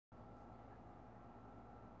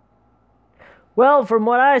Well, from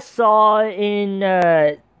what I saw in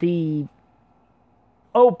the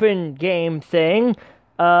open game thing,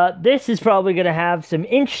 this is probably going to have some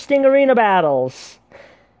interesting arena battles.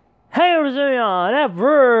 Hey, what's going on,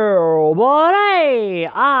 everybody?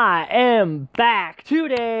 I am back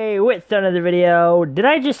today with another video. Did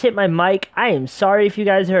I just hit my mic? I am sorry if you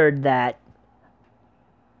guys heard that.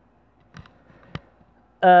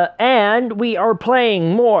 And we are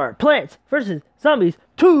playing more Plants vs. Zombies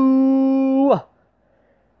 2!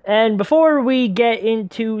 And before we get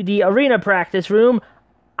into the arena practice room,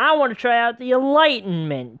 I want to try out the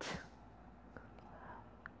Enlightenment.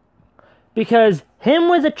 Because him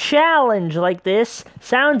with a challenge like this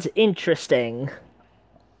sounds interesting.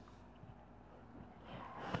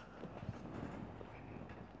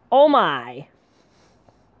 Oh my.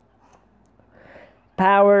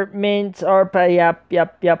 Power, mint, ARPA,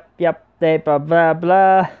 yep, they blah blah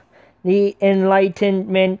blah. The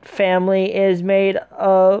Enlightenment family is made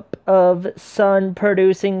up of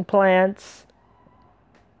sun-producing plants.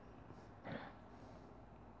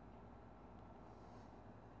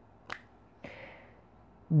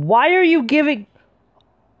 Why are you giving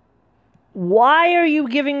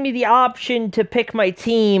me the option to pick my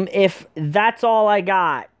team if that's all I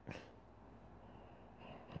got?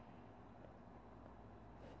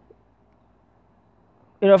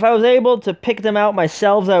 You know, if I was able to pick them out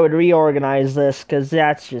myself, I would reorganize this, because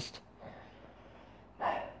that's just...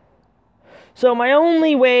 So my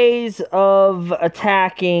only ways of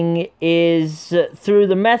attacking is through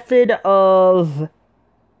the method of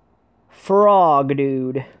frog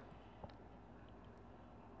dude.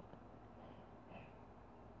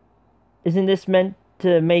 Isn't this meant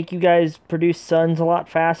to make you guys produce suns a lot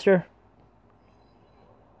faster?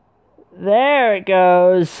 There it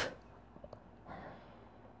goes.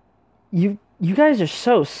 You guys are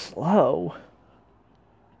so slow.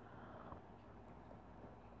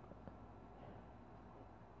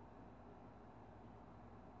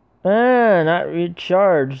 Not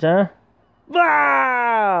recharged, huh?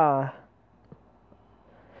 Ah!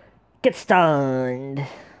 Get stunned.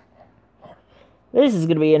 This is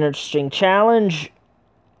going to be an interesting challenge.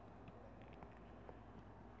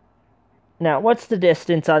 Now, what's the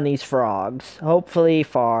distance on these frogs? Hopefully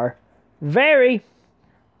far. Very.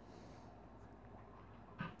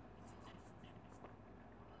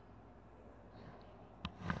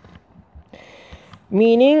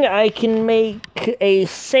 Meaning I can make a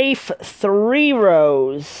safe 3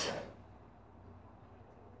 rows.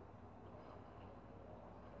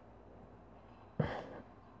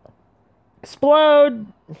 Explode!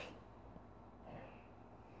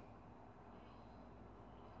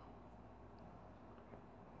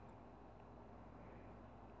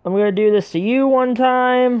 I'm gonna do this to you one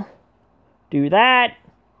time. Do that.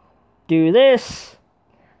 Do this.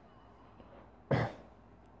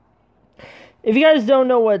 If you guys don't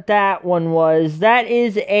know what that one was, that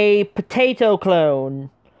is a potato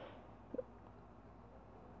clone.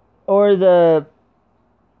 Or the...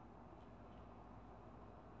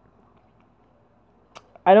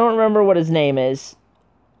 I don't remember what his name is.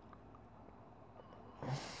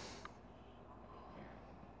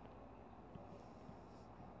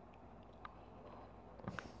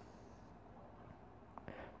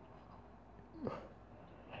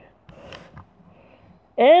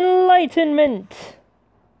 Enlightenment!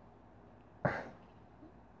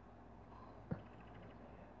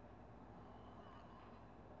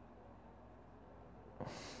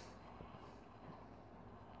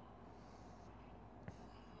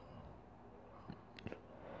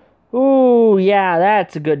 Ooh, yeah,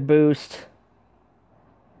 that's a good boost.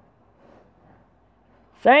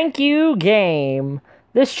 Thank you, game.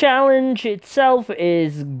 This challenge itself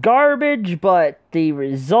is garbage, but the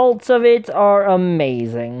results of it are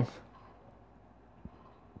amazing.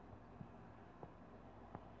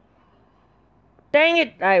 Dang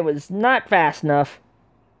it, I was not fast enough.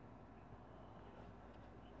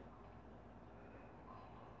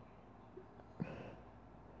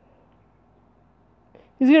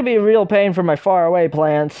 He's gonna be a real pain for my faraway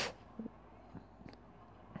plants.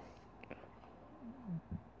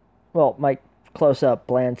 Well, my close-up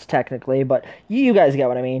plants, technically, but you guys get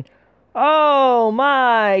what I mean. Oh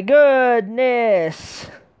my goodness!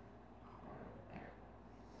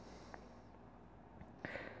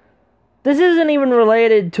 This isn't even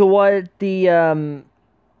related to what the,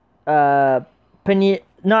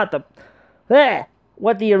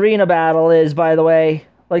 what the arena battle is, by the way.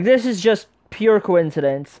 Like, this is just pure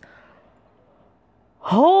coincidence.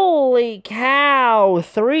 Holy cow!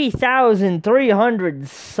 3,300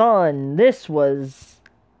 sun. This was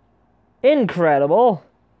incredible.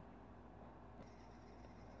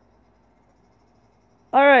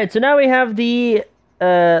 Alright, so now we have the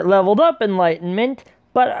leveled up enlightenment.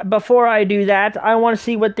 But before I do that, I want to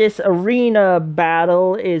see what this arena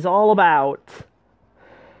battle is all about.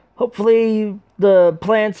 Hopefully, the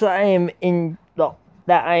plants that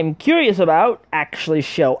I'm curious about actually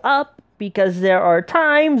show up, because there are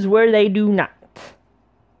times where they do not.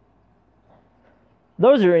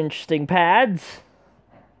 Those are interesting pads.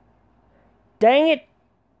 Dang it,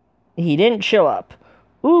 he didn't show up.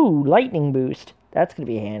 Ooh, lightning boost. That's gonna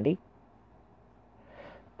be handy.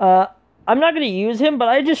 I'm not gonna use him, but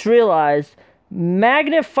I just realized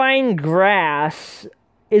magnifying grass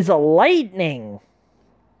is a lightning.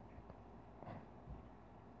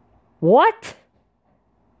 What?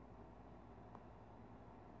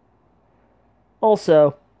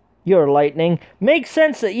 Also, you're lightning. Makes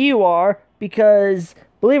sense that you are, because,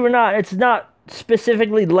 believe it or not, it's not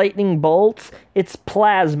specifically lightning bolts, it's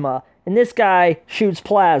plasma. And this guy shoots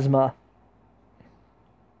plasma.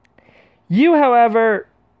 You, however,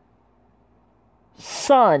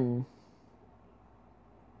 sun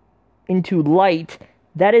into light.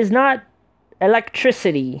 That is not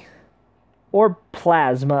electricity or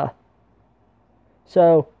plasma.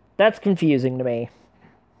 So, that's confusing to me.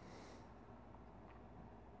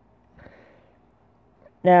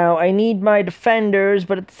 Now, I need my defenders,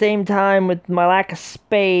 but at the same time, with my lack of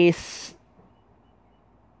space...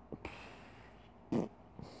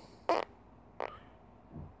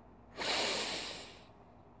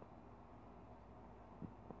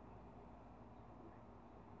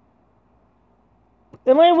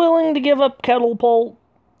 Am I willing to give up Kettle Pole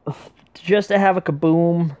just to have a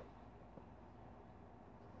kaboom?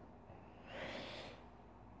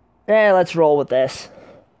 Let's roll with this.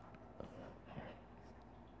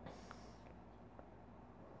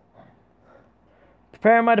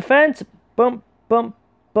 Prepare my defense. Bump, bump,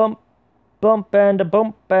 bump, bump, and a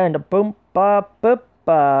bump, and a bump, ba, ba,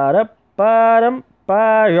 ba, da, ba, dum,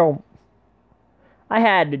 ba, yum. I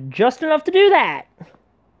had just enough to do that.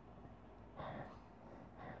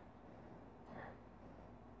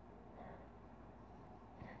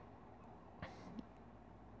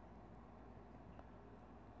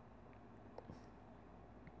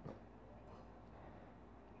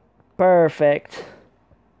 Perfect.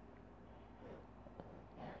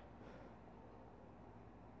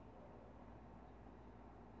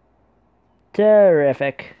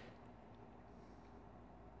 Terrific.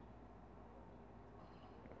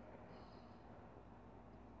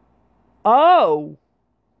 Oh!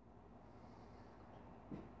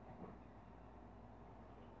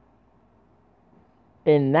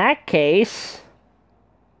 In that case...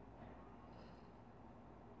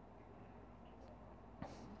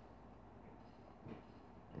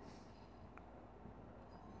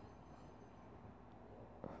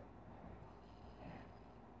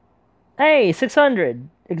 Hey, 600.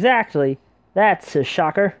 Exactly. That's a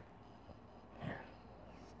shocker.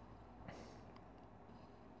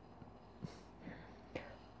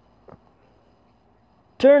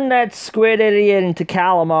 Turn that squid idiot into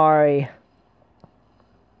calamari.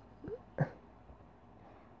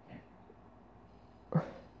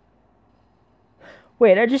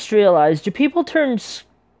 Wait, I just realized, do people turn...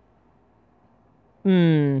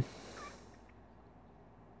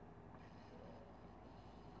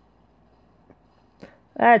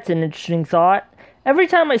 That's an interesting thought. Every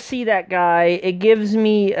time I see that guy, it gives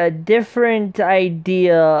me a different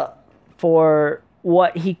idea for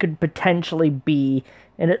what he could potentially be,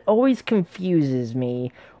 and it always confuses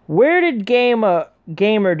me. Where did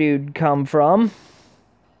Gamer Dude come from?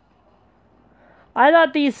 I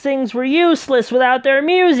thought these things were useless without their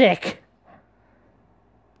music.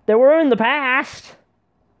 They were in the past.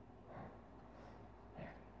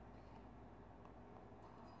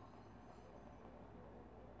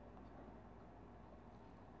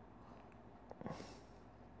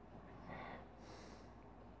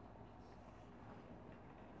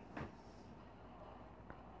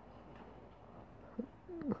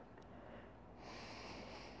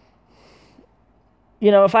 You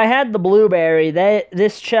know, if I had the blueberry,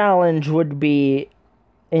 this challenge would be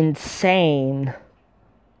insane.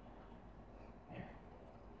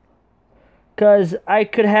 Because I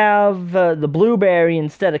could have the blueberry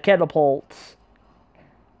instead of catapults.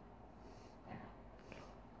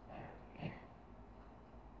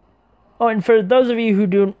 Oh, and for those of you who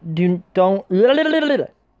don't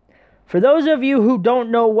for those of you who don't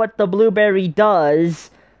know what the blueberry does,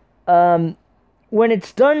 when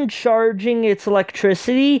it's done charging its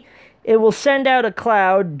electricity, it will send out a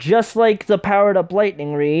cloud just like the powered-up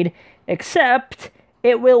lightning reed, except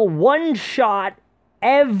it will one-shot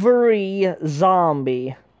every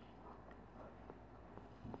zombie.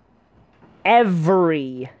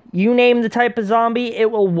 You name the type of zombie,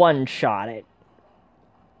 it will one-shot it.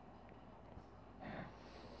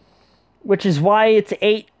 Which is why it's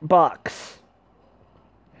 $8.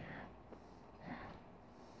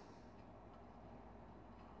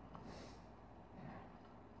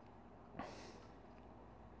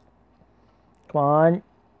 Come on.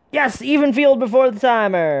 Yes, even field before the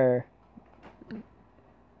timer.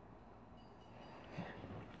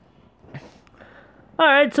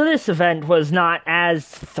 Alright, so this event was not as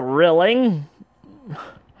thrilling.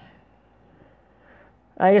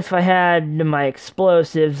 I guess if I had my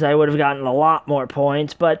explosives, I would have gotten a lot more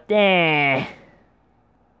points, but eh.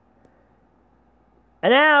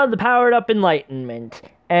 And now, the powered up enlightenment.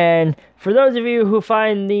 And for those of you who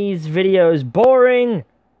find these videos boring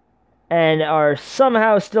and are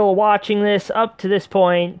somehow still watching this up to this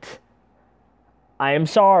point, I am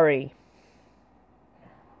sorry.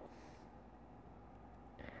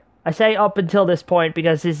 I say up until this point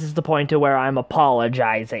because this is the point to where I'm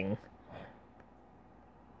apologizing.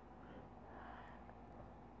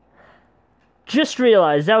 Just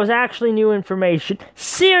realized that was actually new information.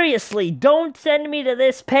 Seriously, don't send me to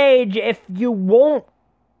this page if you won't.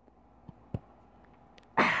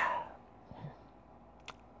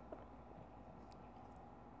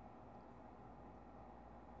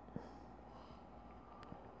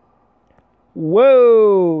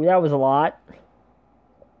 Whoa, that was a lot.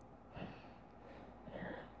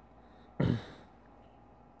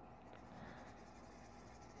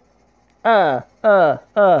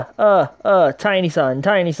 Tiny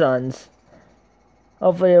sons.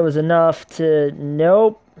 Hopefully it was enough to...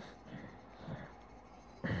 Nope.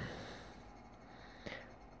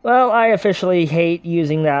 Well, I officially hate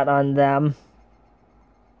using that on them.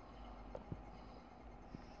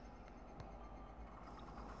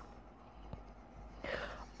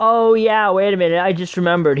 Oh yeah, wait a minute, I just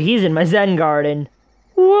remembered. He's in my Zen garden.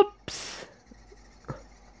 Whoops.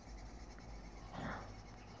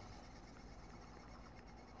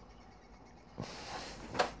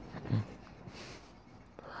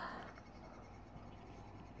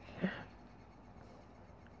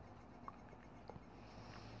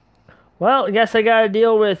 Well, I guess I gotta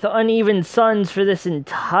deal with uneven suns for this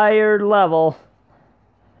entire level.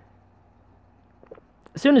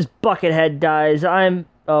 As soon as Buckethead dies, I'm...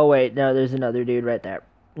 Oh, wait, no, there's another dude right there.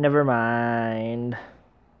 Never mind.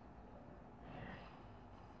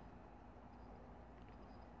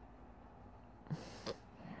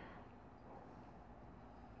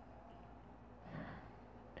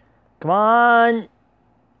 Come on.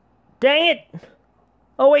 Dang it!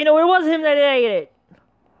 Oh, wait, no, it was him that did it.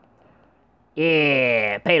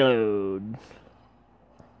 Yeah, payload.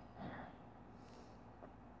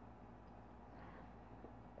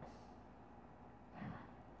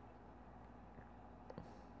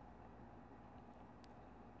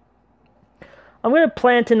 I'm going to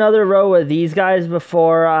plant another row of these guys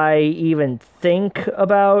before I even think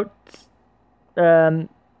about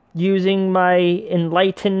using my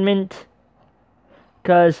enlightenment.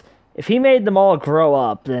 Because if he made them all grow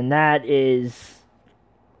up, then that is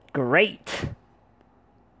great.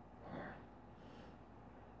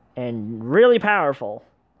 And really powerful.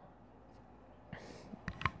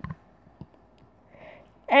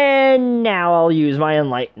 And now I'll use my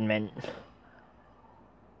enlightenment.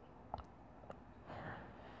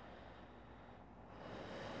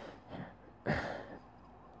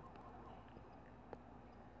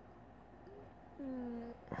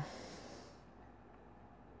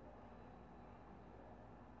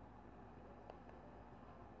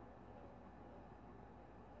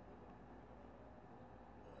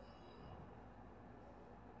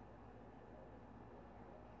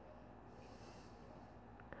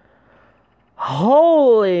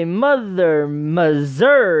 Holy mother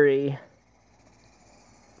Missouri.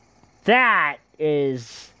 That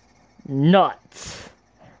is nuts.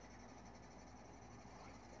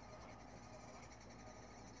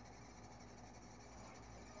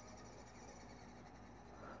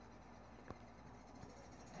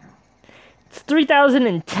 It's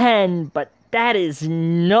 3010, but that is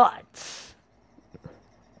nuts.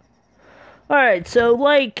 Alright, so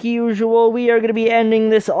like usual, we are going to be ending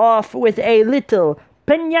this off with a little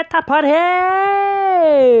piñata party!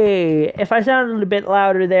 If I sounded a bit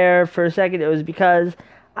louder there for a second, it was because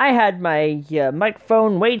I had my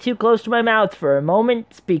microphone way too close to my mouth for a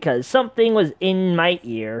moment because something was in my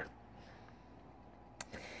ear.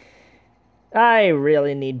 I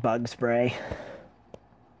really need bug spray.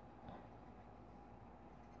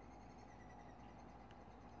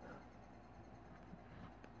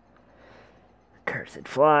 Cursed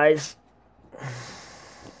flies.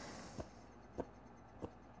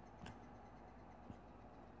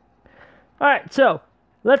 Alright, so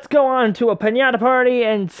let's go on to a piñata party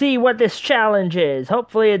and see what this challenge is.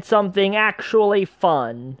 Hopefully it's something actually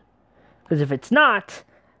fun. Because if it's not,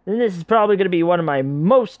 then this is probably going to be one of my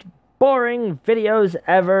most boring videos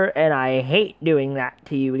ever, and I hate doing that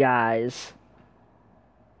to you guys.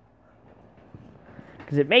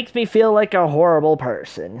 Because it makes me feel like a horrible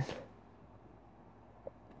person.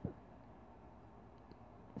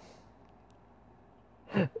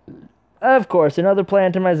 Of course, another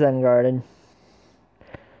plant in my Zen garden.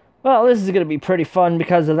 Well, this is going to be pretty fun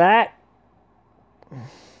because of that.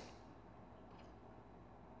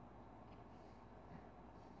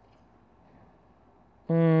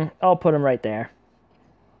 I'll put him right there.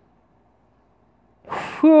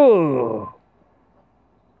 Whew.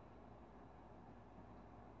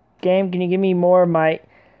 Game, can you give me more of my...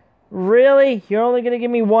 Really? You're only going to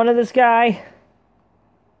give me one of this guy?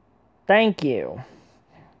 Thank you.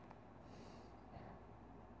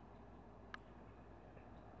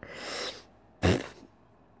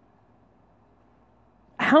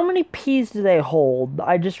 How many peas do they hold?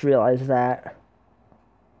 I just realized that.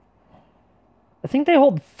 I think they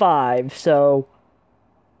hold 5, so...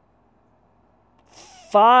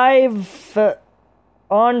 5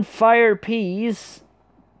 on fire peas.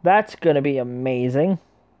 That's gonna be amazing.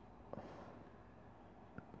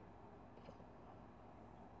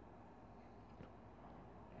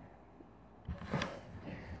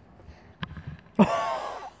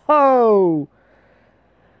 Oh!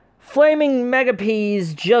 Flaming Mega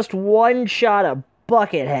Peas just one shot a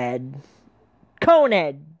Buckethead.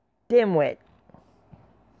 Conehead. Dimwit.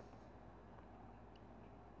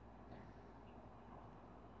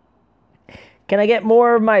 Can I get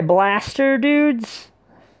more of my blaster dudes?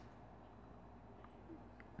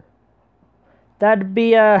 That'd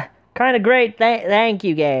be kind of great. Thank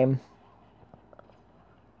you, game.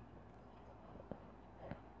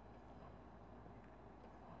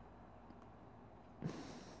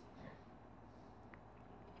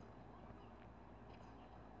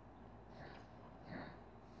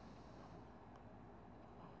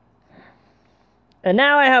 And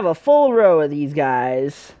now I have a full row of these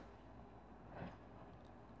guys.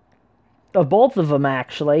 Of both of them,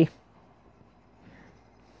 actually.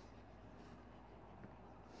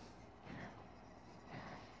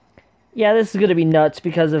 Yeah, this is going to be nuts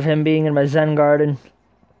because of him being in my Zen garden.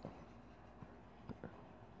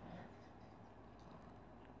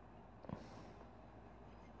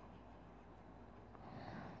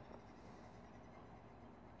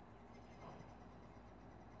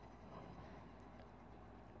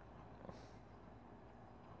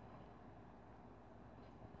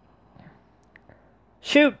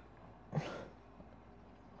 Shoot!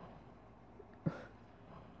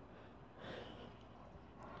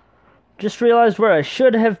 Just realized where I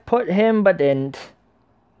should have put him, but didn't.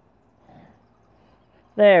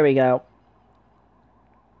 There we go.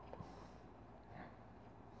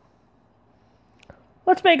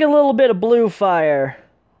 Let's make a little bit of blue fire.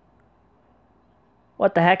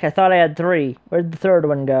 What the heck? I thought I had 3. Where'd the third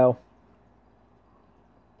one go?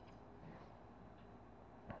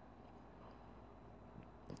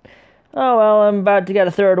 Oh, well, I'm about to get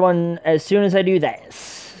a third one as soon as I do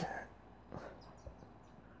this.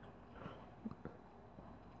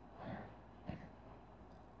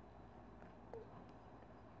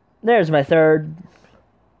 There's my third.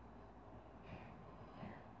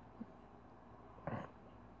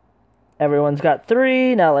 Everyone's got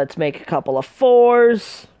 3. Now let's make a couple of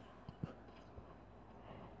 4s.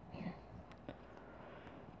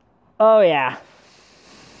 Oh, yeah.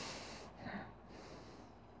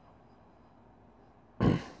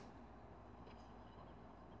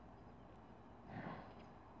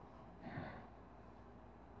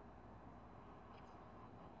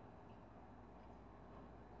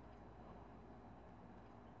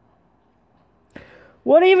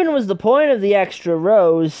 What even was the point of the extra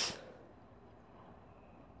rows?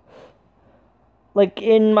 Like,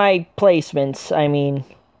 in my placements, I mean.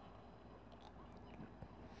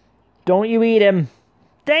 Don't you eat him.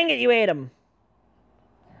 Dang it, you ate him.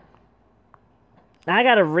 I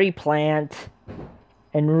gotta replant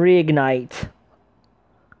and reignite.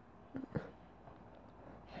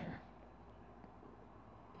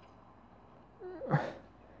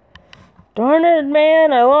 Darn it,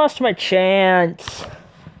 man, I lost my chance.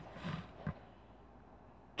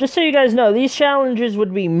 Just so you guys know, these challenges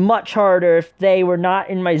would be much harder if they were not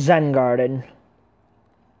in my Zen garden.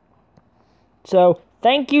 So,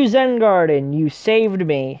 thank you, Zen garden. You saved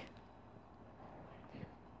me.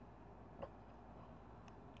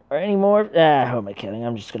 Or any more? Who am I kidding?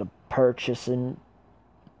 I'm just gonna purchase and...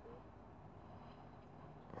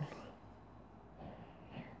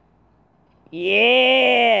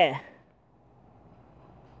 Yeah!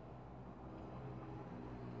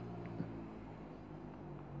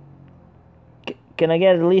 Can I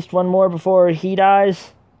get at least one more before he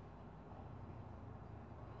dies?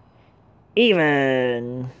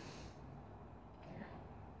 Even.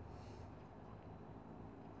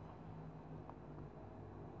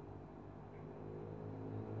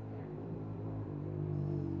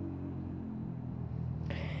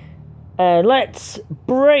 And let's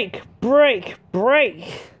break.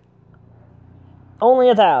 Only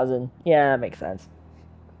 1,000. Yeah, that makes sense.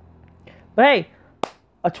 But hey,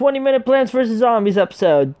 a 20-minute Plants vs. Zombies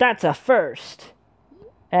episode. That's a first.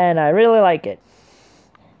 And I really like it.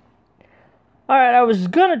 Alright, I was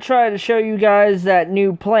gonna try to show you guys that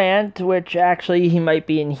new plant, which actually he might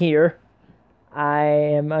be in here. I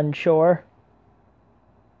am unsure.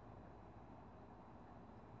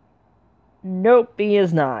 Nope, he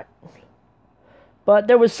is not. But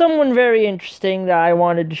there was someone very interesting that I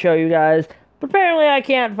wanted to show you guys, but apparently I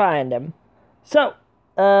can't find him. So,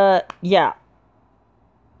 yeah.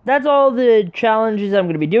 That's all the challenges I'm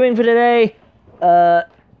going to be doing for today.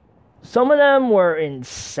 Some of them were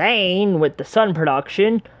insane with the sun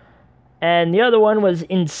production, and the other one was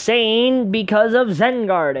insane because of Zen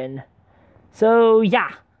Garden. So,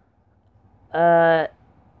 yeah.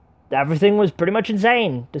 Everything was pretty much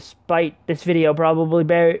insane, despite this video probably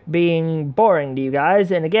being boring to you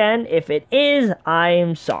guys. And again, if it is,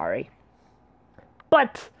 I'm sorry.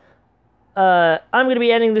 But, I'm going to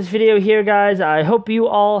be ending this video here, guys. I hope you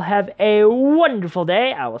all have a wonderful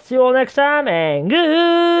day. I will see you all next time, and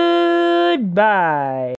goodbye.